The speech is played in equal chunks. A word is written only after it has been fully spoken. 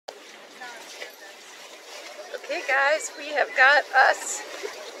Hey guys, we have got us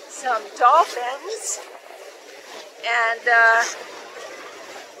some dolphins, and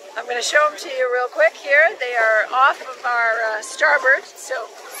I'm going to show them to you real quick here. They are off of our starboard, so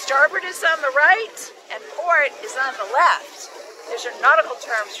starboard is on the right and port is on the left. These are nautical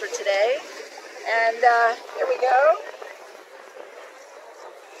terms for today, and here we go.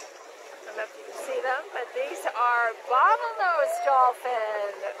 I don't know if you can see them, but these are bottlenose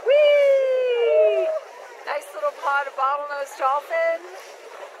dolphin. Whee! Nice little pod of bottlenose dolphin.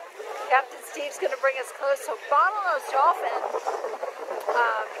 Captain Steve's going to bring us close. So bottlenose dolphin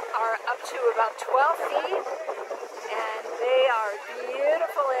are up to about 12 feet, and they are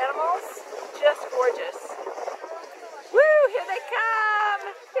beautiful animals, just gorgeous. Woo! Here they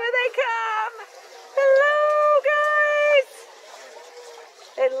come! Here they come! Hello, guys!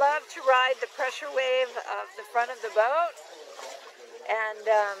 They love to ride the pressure wave of the front of the boat, and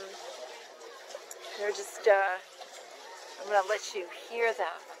they're just, I'm going to let you hear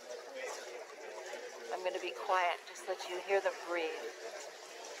them. I'm going to be quiet, just let you hear them breathe.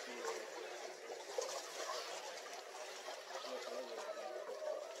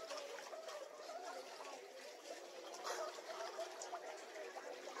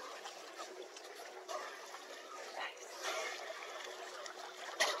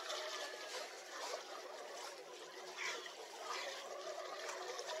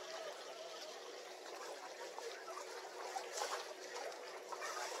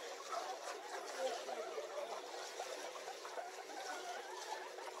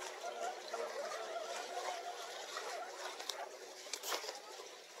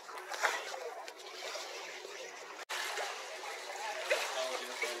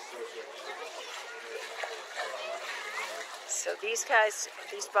 So these guys,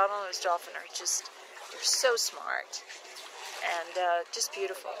 these bottlenose dolphin are just, they're so smart and just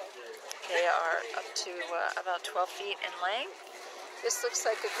beautiful. They are up to about 12 feet in length. This looks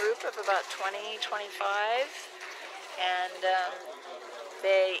like a group of about 20, 25, and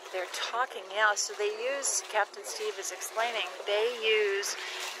they're talking now. So they use, Captain Steve is explaining, they use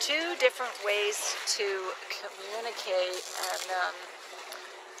two different ways to communicate, and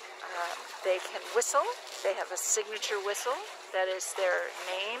they can whistle. They have a signature whistle that is their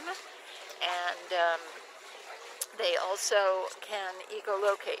name, and they also can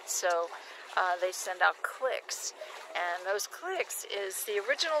echolocate. So they send out clicks, and those clicks is the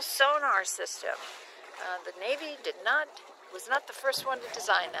original sonar system. The Navy was not the first one to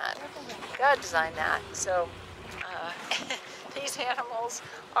design that. God designed that. So these animals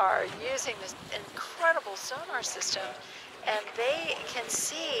are using this incredible sonar system, and they can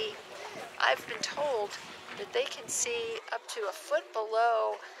see, I've been told that they can see up to a foot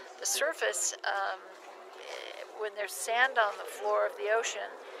below the surface when there's sand on the floor of the ocean.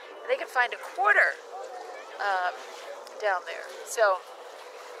 They can find a quarter down there. So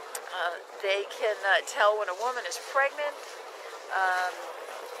they can tell when a woman is pregnant.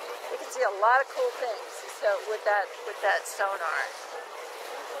 They can see a lot of cool things. So with that sonar,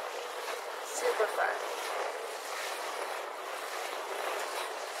 super fun.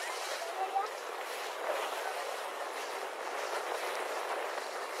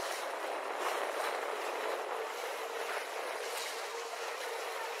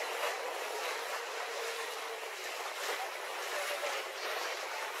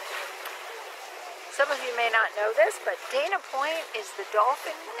 Some of you may not know this, but Dana Point is the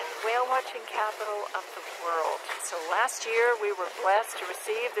dolphin and whale watching capital of the world. So last year we were blessed to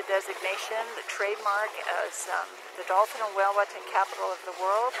receive the designation, the trademark, as the dolphin and whale watching capital of the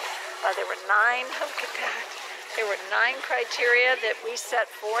world. There were 9, look at that, there were 9 criteria that we set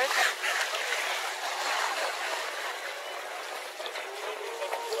forth.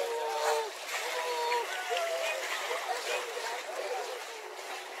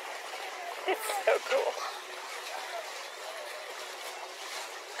 It's so cool.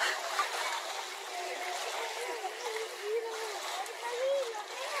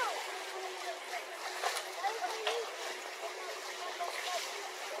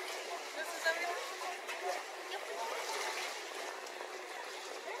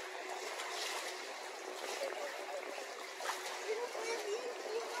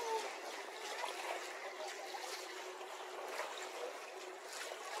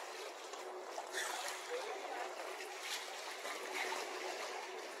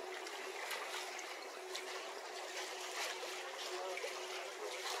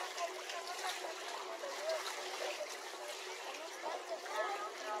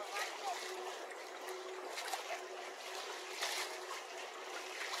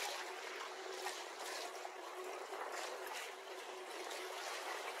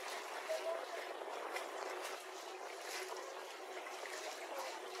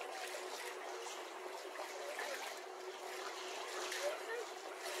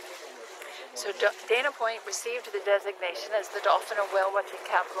 So Dana Point received the designation as the dolphin and whale watching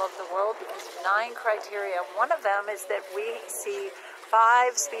capital of the world because of 9 criteria. One of them is that we see 5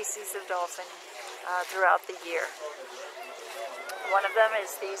 species of dolphin throughout the year. One of them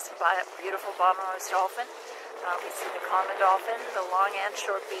is these beautiful bottlenose dolphin. We see the common dolphin, the long and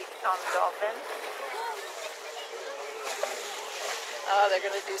short-beaked common dolphin. They're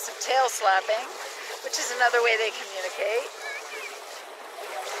going to do some tail slapping, which is another way they communicate.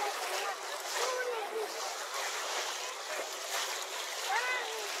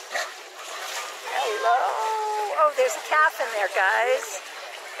 Hello. Oh, there's a calf in there, guys.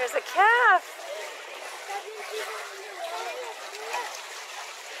 There's a calf.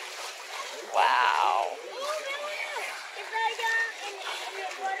 Wow.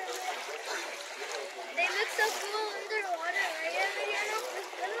 They look so cool underwater.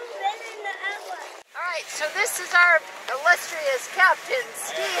 Alright, so this is our illustrious Captain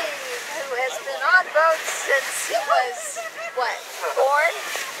Steve, who has been on boats since he was, what, born?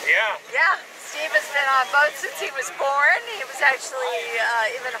 Yeah. Yeah, Steve has been on boats since he was born. He was actually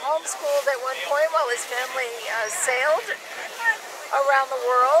even homeschooled at one point while his family sailed around the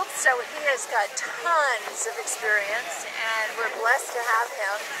world. So he has got tons of experience, and we're blessed to have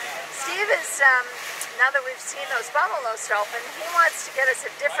him. Steve is, now that we've seen those bottlenose dolphin, he wants to get us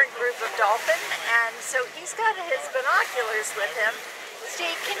a different group of dolphin, and so he's got his binoculars with him.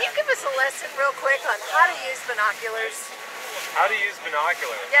 Steve, can you give us a lesson real quick on how to use binoculars? How to use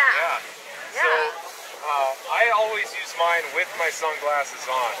binoculars? Yeah. So, I always use mine with my sunglasses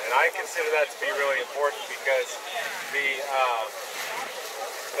on, and I consider that to be really important because the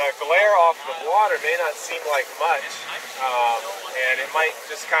glare off the water may not seem like much, and it might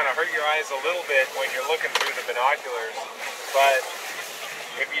just kind of hurt your eyes a little bit when you're looking through the binoculars. But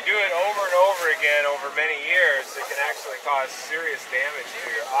if you do it over and over again over many years, it can actually cause serious damage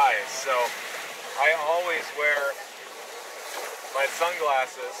to your eyes. So I always wear my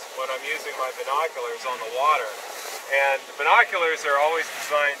sunglasses when I'm using my binoculars on the water. And the binoculars are always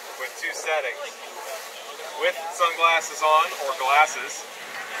designed with 2 settings: with sunglasses on, or glasses,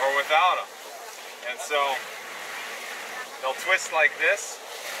 or without them. And so they'll twist like this,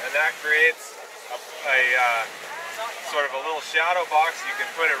 and that creates a sort of a little shadow box. You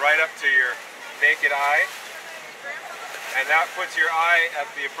can put it right up to your naked eye, and that puts your eye at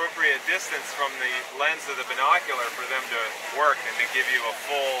the appropriate distance from the lens of the binocular for them to work and to give you a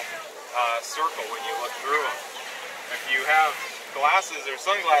full circle when you look through them. If you have glasses or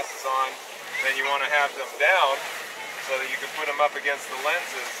sunglasses on, then you want to have them down so that you can put them up against the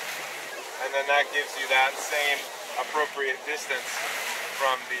lenses, and then that gives you that same appropriate distance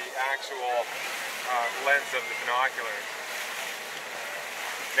from the actual lens of the binoculars.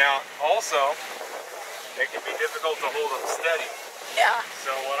 Now, also, it can be difficult to hold them steady. Yeah.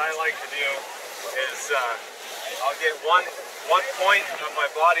 So what I like to do is I'll get one point of my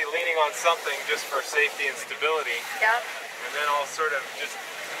body leaning on something just for safety and stability. Yep. And then I'll sort of just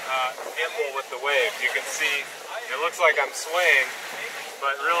gimbal with the wave. You can see it looks like I'm swaying,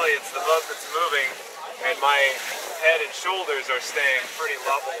 but really it's the boat that's moving, and my head and shoulders are staying pretty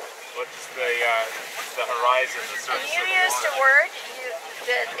level with the horizon, the surface And you of the used a water. word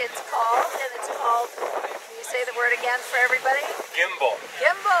that it's called, can you say the word again for everybody? Gimbal.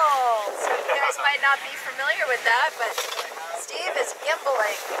 Gimbal. So you guys might not be familiar with that, but Steve is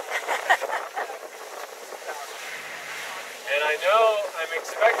gimbaling. And I know I'm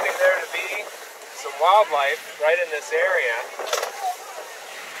expecting there to be some wildlife right in this area.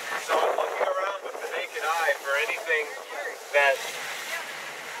 So I'm looking around with the naked eye for anything that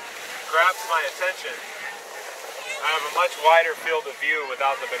grabs my attention. I have a much wider field of view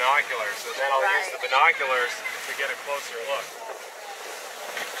without the binoculars, so then I'll use the binoculars to get a closer look.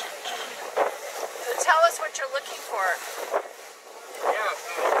 So tell us what you're looking for. Yeah,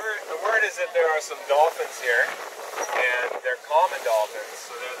 so the word is that there are some dolphins here, and they're common dolphins,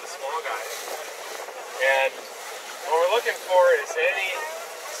 so they're the small guys. And what we're looking for is any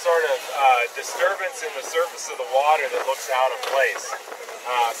sort of disturbance in the surface of the water that looks out of place.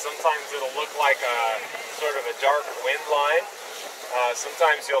 Sometimes it'll look like a sort of a dark wind line.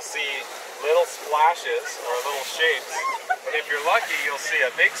 Sometimes you'll see little splashes or little shapes. And if you're lucky, you'll see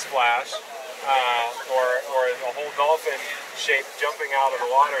a big splash or a whole dolphin shape jumping out of the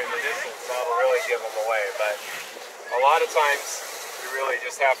water in the distance. That'll really give them away. But a lot of times you really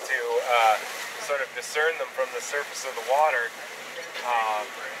just have to sort of discern them from the surface of the water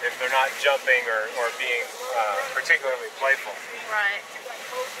if they're not jumping or being particularly playful. Right.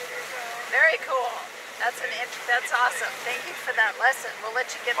 Very cool. That's awesome. Thank you for that lesson. We'll let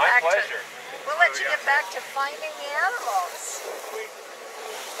you get My back pleasure. to. We'll let you get back to finding the animals.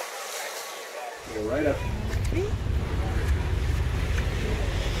 Go right up.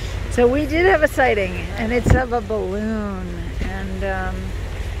 So we did have a sighting, and it's of a balloon, and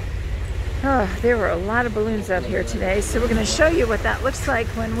there were a lot of balloons out here today. So we're going to show you what that looks like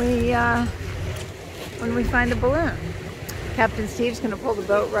when we find a balloon. Captain Steve's going to pull the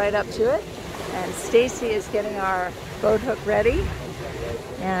boat right up to it, and Stacy is getting our boat hook ready,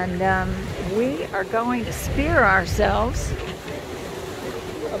 and we are going to spear ourselves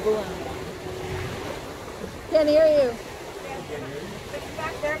a balloon. Can't hear you.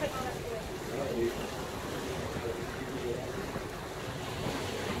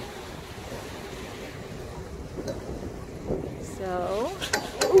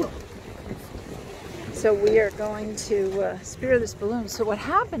 So we are going to spear this balloon. So what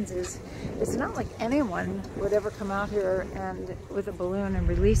happens is, it's not like anyone would ever come out here and with a balloon and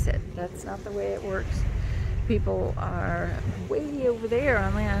release it. That's not the way it works. People are way over there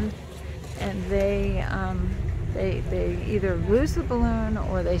on land, and they either lose the balloon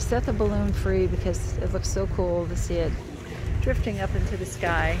or they set the balloon free because it looks so cool to see it drifting up into the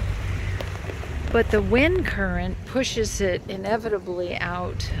sky. But the wind current pushes it inevitably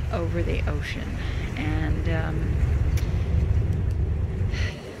out over the ocean. And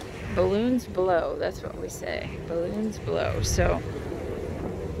balloons blow, that's what we say. Balloons blow. So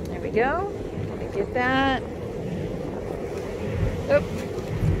there we go. Gonna get that. Oh,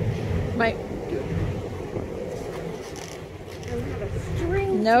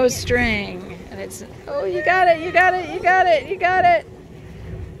 no string. And it's, oh, you got it, you got it, you got it, you got it.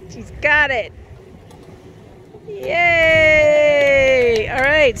 She's got it. Yay! All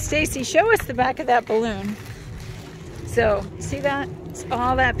right, Stacy, show us the back of that balloon. So, see that?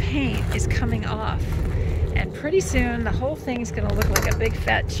 All that paint is coming off. And pretty soon, the whole thing's gonna look like a big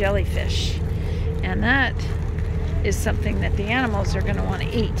fat jellyfish. And that is something that the animals are gonna wanna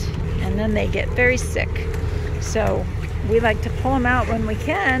eat. And then they get very sick. So, we like to pull them out when we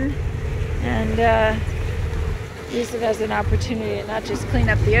can and use it as an opportunity to not just clean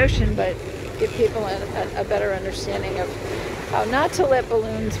up the ocean, but give people a better understanding of how not to let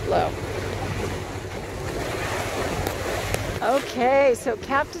balloons blow. Okay, so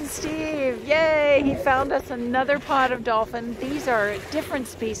Captain Steve, yay, he found us another pod of dolphin. These are different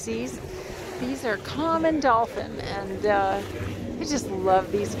species. These are common dolphin, and I just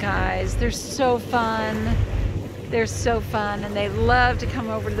love these guys. They're so fun. They're so fun, and they love to come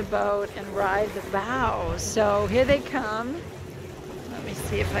over to the boat and ride the bow. So here they come. Let me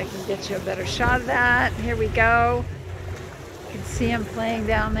see if I can get you a better shot of that. Here we go. You can see them playing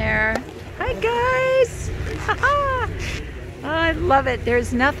down there. Hi guys! Oh, I love it.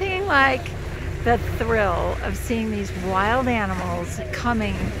 There's nothing like the thrill of seeing these wild animals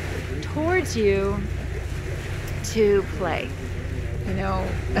coming towards you to play. You know,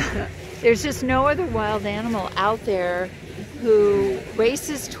 there's just no other wild animal out there who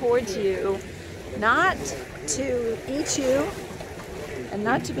races towards you, not to eat you and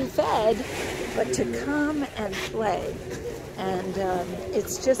not to be fed, but to come and play. And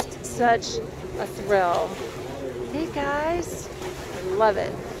it's just such a thrill. Hey guys, I love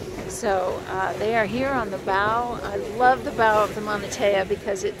it. So they are here on the bow. I love the bow of the Monotea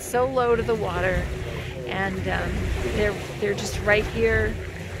because it's so low to the water, and they're just right here.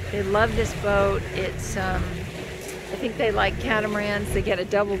 They love this boat. It's I think they like catamarans. They get a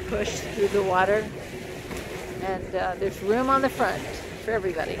double push through the water, and there's room on the front for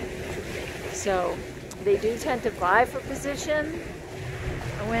everybody. So they do tend to vie for position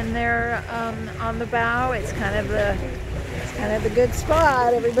when they're on the bow. It's kind of the good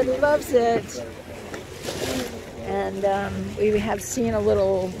spot. Everybody loves it. And we have seen a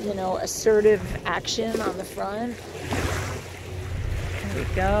little, you know, assertive action on the front. There we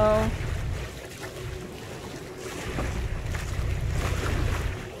go.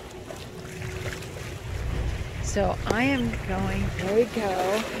 So I am going, there we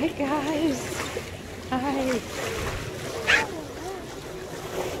go. Hey guys. Hi.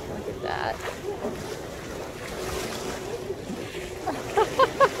 Look at that.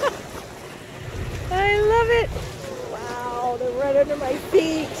 I love it. Wow, they're right under my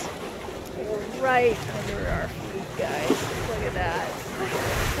feet. They're right under our feet, guys. Look at that.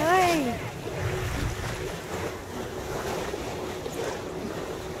 Hi.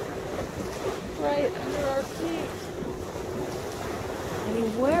 Right under our feet. I mean,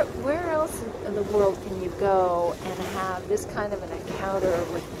 where else in the world can you go and have this kind of an encounter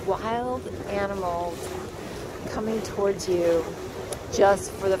with wild animals coming towards you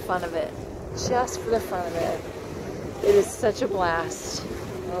just for the fun of it? Just for the fun of it. It is such a blast.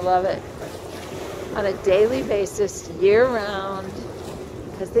 I love it. On a daily basis, year round,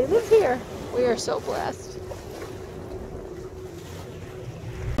 because they live here. We are so blessed.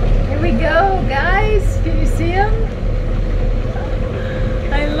 Here we go, guys. Can you see them?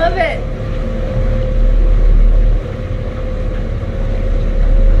 I love it.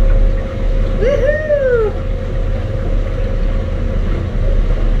 Woohoo!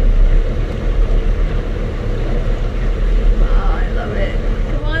 Oh, I love it.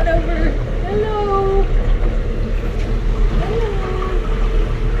 Come on over. Hello.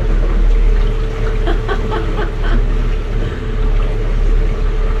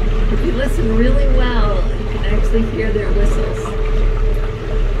 If you listen really well, you can actually hear their whistles.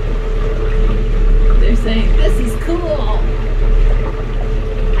 They're saying, "This is cool."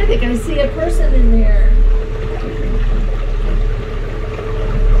 I think I see a person in there.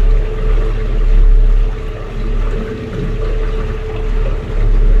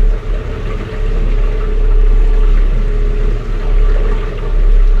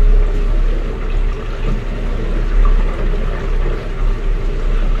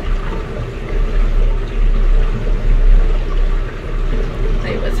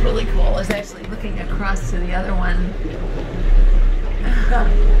 To the other one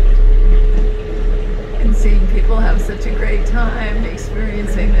and seeing people have such a great time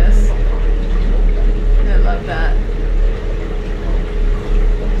experiencing this. I love that.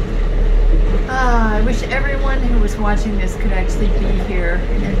 I wish everyone who was watching this could actually be here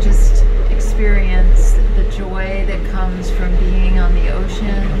and just experience the joy that comes from being on the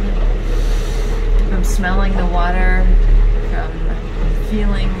ocean, from smelling the water, from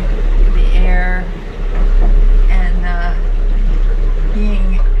feeling the air,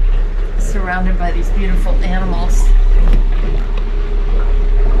 being surrounded by these beautiful animals.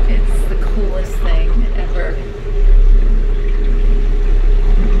 It's the coolest thing ever.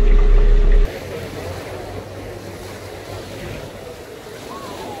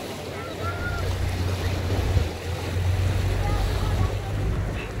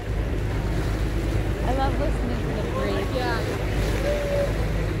 I love listening to them breathe. Yeah.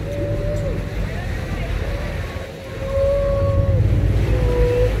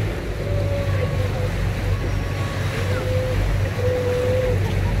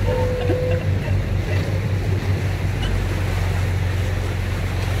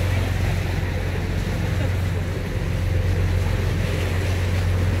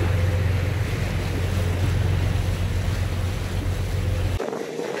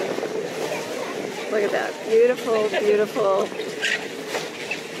 Look at that beautiful, beautiful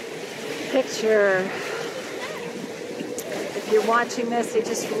picture. If you're watching this, I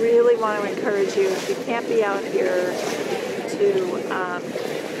just really want to encourage you, if you can't be out here, to,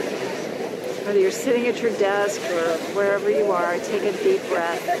 whether you're sitting at your desk or wherever you are, take a deep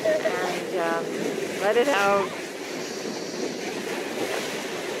breath and let it out.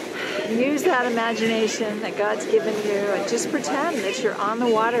 Use that imagination that God's given you and just pretend that you're on the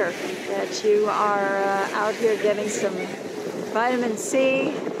water, that you are out here getting some vitamin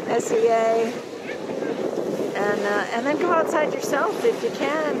C, SEA, and then go outside yourself if you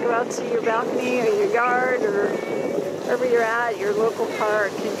can. Go out to your balcony or your yard or wherever you're at, your local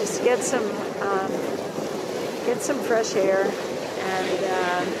park, and just get some fresh air and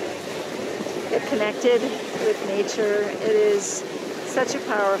get connected with nature. It is such a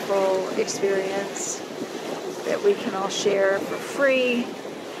powerful experience that we can all share for free.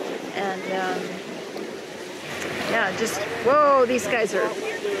 And yeah, just whoa! These guys are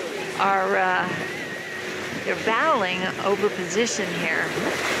they're battling over position here.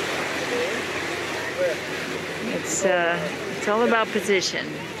 It's all about position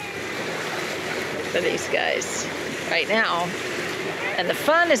for these guys right now. And the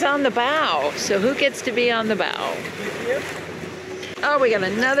fun is on the bow. So who gets to be on the bow? Oh, we got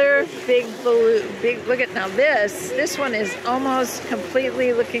another big balloon. Look at now this one is almost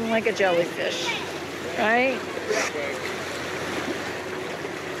completely looking like a jellyfish, right?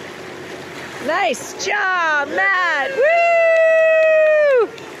 Nice job, Matt! Woo!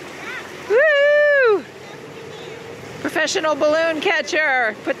 Woo! Professional balloon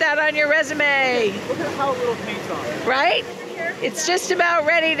catcher. Put that on your resume. Look at how little paint's on it. Right? It's just about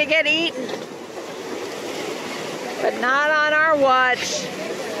ready to get eaten. But not on our watch.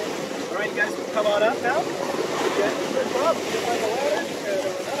 All right, you guys can come on up now.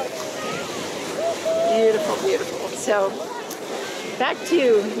 Beautiful, beautiful. So, back to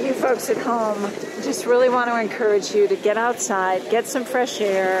you folks at home. Just really want to encourage you to get outside, get some fresh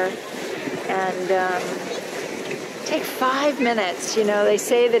air, and take 5 minutes. You know, they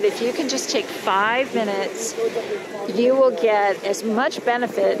say that if you can just take 5 minutes, you will get as much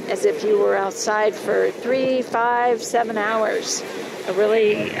benefit as if you were outside for 3, 5, 7 hours. a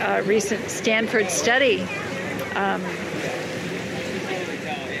really recent Stanford study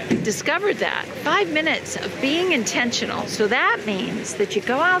discovered that 5 minutes of being intentional. So that means that you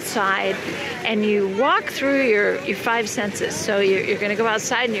go outside and you walk through your 5 senses. So you're going to go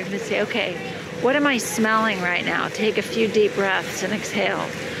outside and you're going to say, okay, what am I smelling right now? Take a few deep breaths and exhale.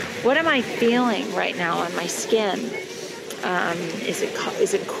 What am I feeling right now on my skin? Is it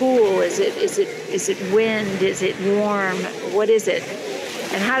cool? Is it wind? Is it warm? What is it?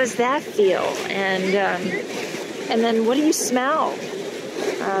 And how does that feel? And then what do you smell?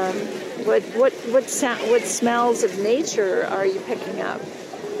 What smells of nature are you picking up?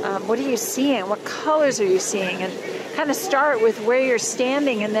 What are you seeing? What colors are you seeing? And kind of start with where you're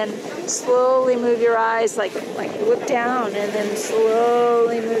standing, and then slowly move your eyes, like look down, and then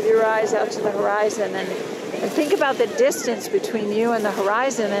slowly move your eyes out to the horizon, and think about the distance between you and the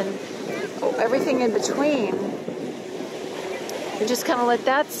horizon, and everything in between. And just kind of let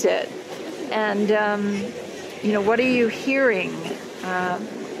that sit. And you know, what are you hearing?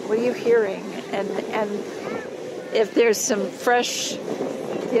 What are you hearing? And if there's some fresh,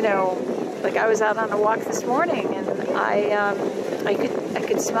 you know, like I was out on a walk this morning, and I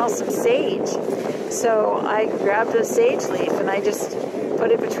could smell some sage. So I grabbed a sage leaf and I just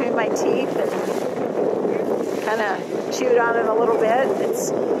put it between my teeth and kind of chewed on it a little bit.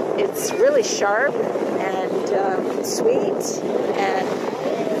 It's really sharp and sweet, and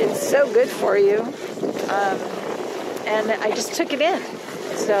it's so good for you. And I just took it in.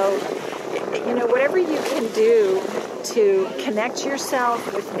 So, you know, whatever you can do to connect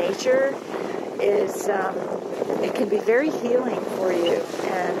yourself with nature is, it can be very healing for you.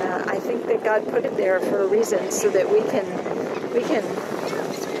 And I think that God put it there for a reason, so that we can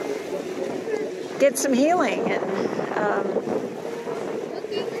get some healing and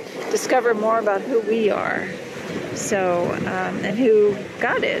discover more about who we are. So, and who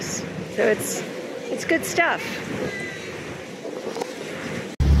God is. So it's good stuff.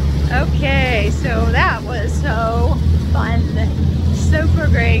 Okay, so that was so fun. Super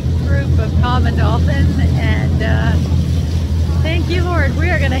great group of common dolphin, and thank you, Lord. We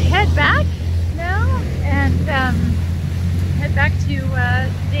are going to head back now and head back to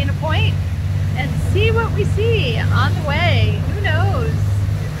Dana Point and see what we see on the way. Who knows?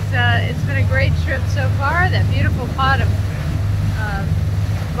 It's been a great trip so far. That beautiful pod of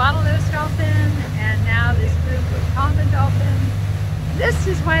bottlenose dolphin, and now this group of common dolphin. This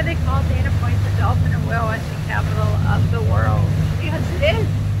is why they call Dana Point the dolphin and whale watching capital of the world, because it is.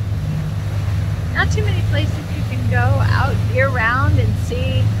 Not too many places you can go out year-round and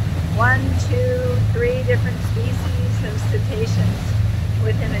see 1, 2, 3 different species of cetaceans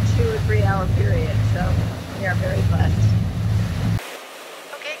within a 2 or 3 hour period. So we are very blessed.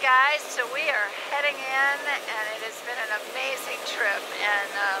 Okay, guys, so we are heading in, and it has been an amazing trip, and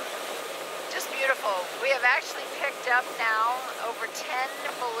just beautiful. We have actually picked up now over 10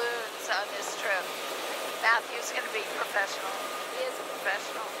 balloons on this trip. Matthew's going to be professional. He is a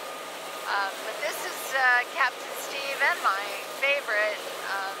professional. But this is Captain Steve and my favorite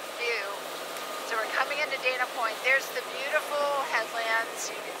view. So we're coming into Dana Point. There's the beautiful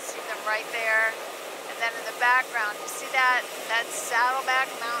headlands. You can see them right there. And then in the background, you see that? That's Saddleback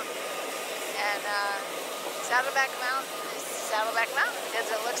Mountain. And Saddleback Mountain is Saddleback Mountain because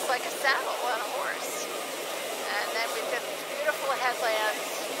it looks like a saddle on a horse. And then we've got these beautiful headlands.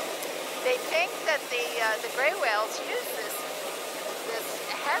 They think that the gray whales use this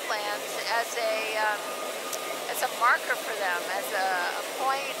headlands as a marker for them, as a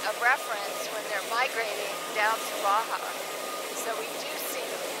point of reference when they're migrating down to Baja. So we do see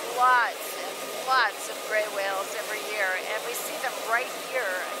lots and lots of gray whales every year, and we see them right here.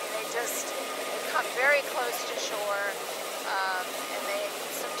 I mean, they come very close to shore, and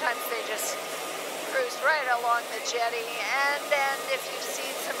sometimes they just cruise right along the jetty. And then if you've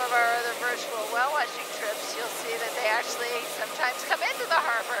seen some of our other virtual whale watching trips, you'll see that they actually sometimes come into the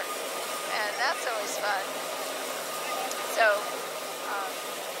harbor, and that's always fun. So,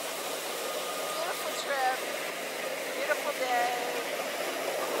 beautiful trip, beautiful day.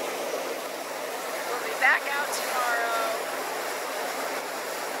 We'll be back out tomorrow.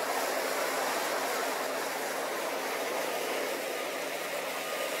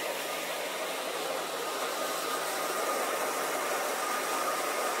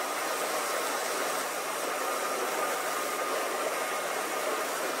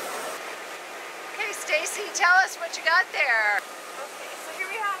 Stacy, tell us what you got there. Okay, so here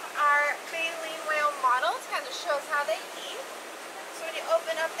we have our baleen whale model. It kind of shows how they eat. So when you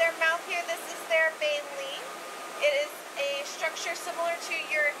open up their mouth here, this is their baleen. It is a structure structure similar to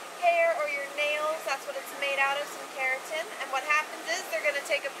your hair or your nails. That's what it's made out of, some keratin. And what happens is they're going to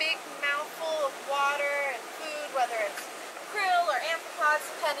take a big mouthful of water and food, whether it's krill or amphipods,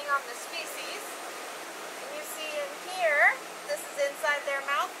 depending on the species. And you see in here, this is inside their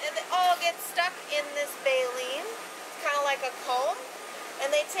mouth, and it all gets stuck in this baleen. It's kind of like a comb. And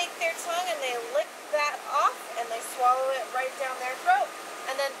they take their tongue and they lick that off and they swallow it right down their throat.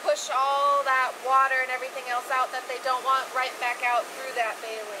 And then push all that water and everything else out that they don't want right back out through that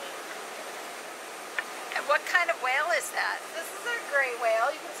baleen. And what kind of whale is that? This is a gray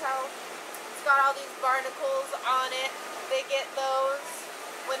whale. You can tell it's got all these barnacles on it. They get those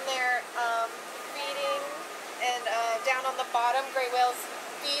when they're feeding, and down on the bottom, gray whales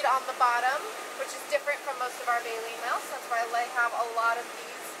feed on the bottom, which is different from most of our baleen whales. That's why they have a lot of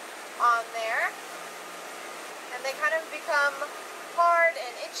these on there. And they kind of become hard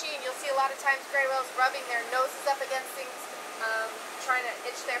and itchy, and you'll see a lot of times gray whales rubbing their noses up against things, trying to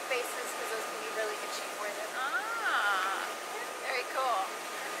itch their faces, because those can be really itchy for them. Ah, very cool.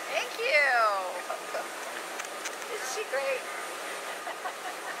 Thank you. Isn't she great?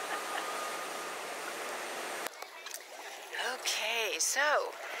 Okay,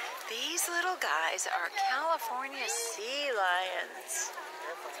 so these little guys are California sea lions.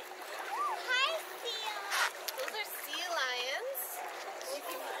 Hi, seal. Those are sea lions.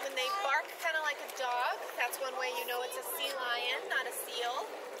 When they bark kind of like a dog, that's one way you know it's a sea lion, not a seal.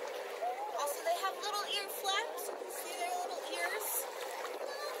 Also, they have little ear flaps. See their little ears?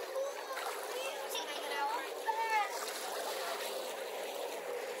 Just hanging out right there.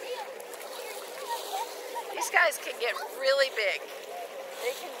 These guys can get really big.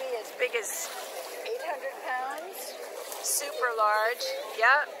 They can be as big as 800 pounds, super large,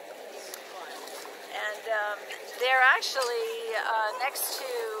 yep. And they're actually next to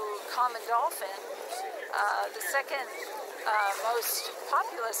common dolphin, the second most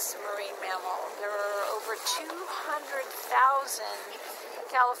populous marine mammal. There are over 200,000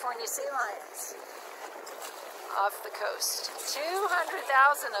 California sea lions off the coast.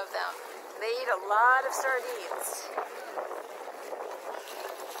 200,000 of them. They eat a lot of sardines.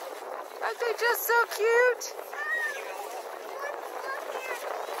 Aren't they just so cute?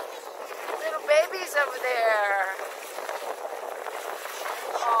 Little babies over there.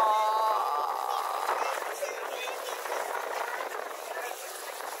 Aww.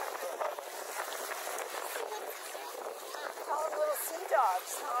 Call them little sea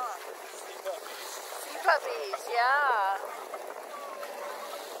dogs, huh? Sea puppies, yeah.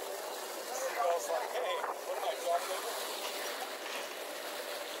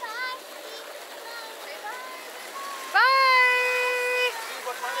 Bye!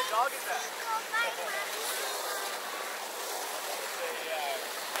 What kind of dog is that?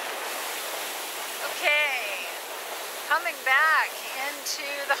 Okay, coming back into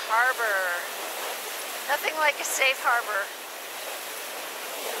the harbor. Nothing like a safe harbor.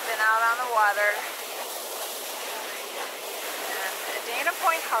 We've been out on the water. And Dana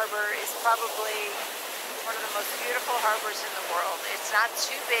Point Harbor is probably one of the most beautiful harbors in the world. It's not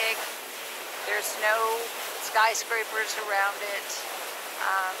too big. There's no skyscrapers around it.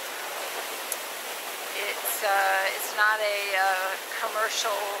 It's not a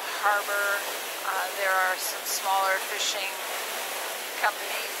commercial harbor. There are some smaller fishing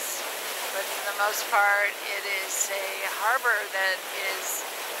companies, but for the most part, it is a harbor that is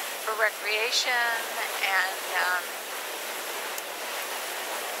for recreation and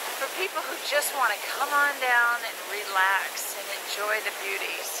for people who just want to come on down and relax and enjoy the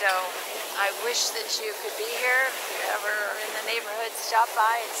beauty. So I wish that you could be here. If you're ever in the neighborhood, stop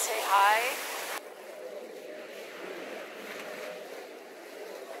by and say hi.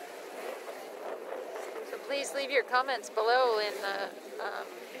 So please leave your comments below in the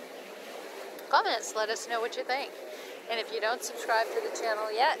comments. Let us know what you think. And if you don't subscribe to the channel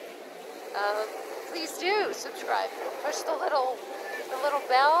yet, please do subscribe. Push the little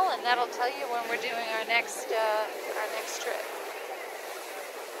bell, and that'll tell you when we're doing our next trip.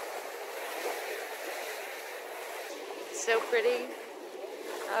 It's so pretty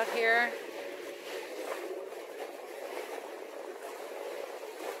out here.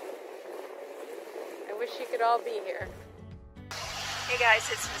 I wish you could all be here. Hey guys,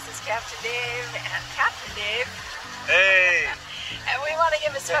 it's Mrs. Captain Dave and Captain Dave. Hey! And we want to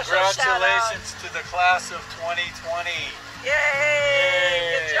give a special shout out. Congratulations to the class of 2020.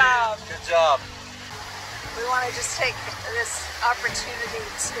 Yay! Good job. Good job. We want to just take this opportunity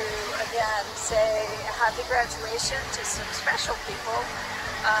to, again, say happy graduation to some special people.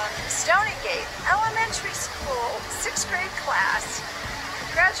 Stony Gate Elementary School, 6th grade class.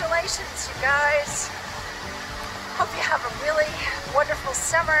 Congratulations, you guys. hope you have a really wonderful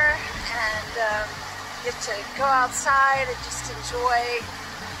summer and get to go outside and just enjoy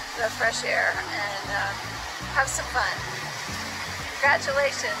the fresh air and have some fun.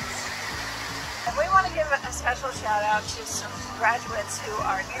 Congratulations. And we want to give a special shout out to some graduates who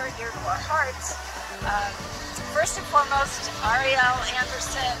are near and dear to our hearts. First and foremost, Ariel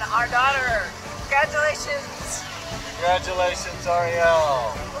Anderson, our daughter. Congratulations. Congratulations, Ariel.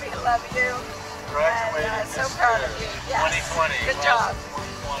 We love you. Graduating And so this proud year. of you. Yes. 2020. Good class job. of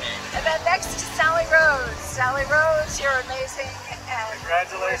 2020. And then next to Sally Rose. Sally Rose, you're amazing. And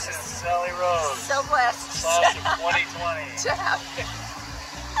Congratulations, Sally Rose. so blessed Class of 2020. to have you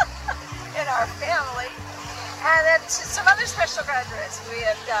in our family. And then to some other special graduates. We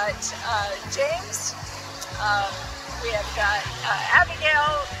have got James. We have got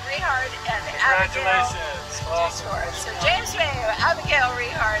Abigail Rehard and Abigail Congratulations, class of Dusort. So James Mayo, Abigail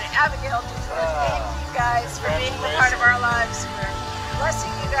Rehard, Abigail Dusort. Thank you guys for being a part of our lives. We're blessing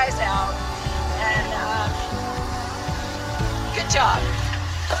you guys out. And good job.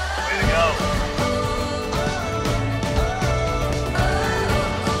 Way to go.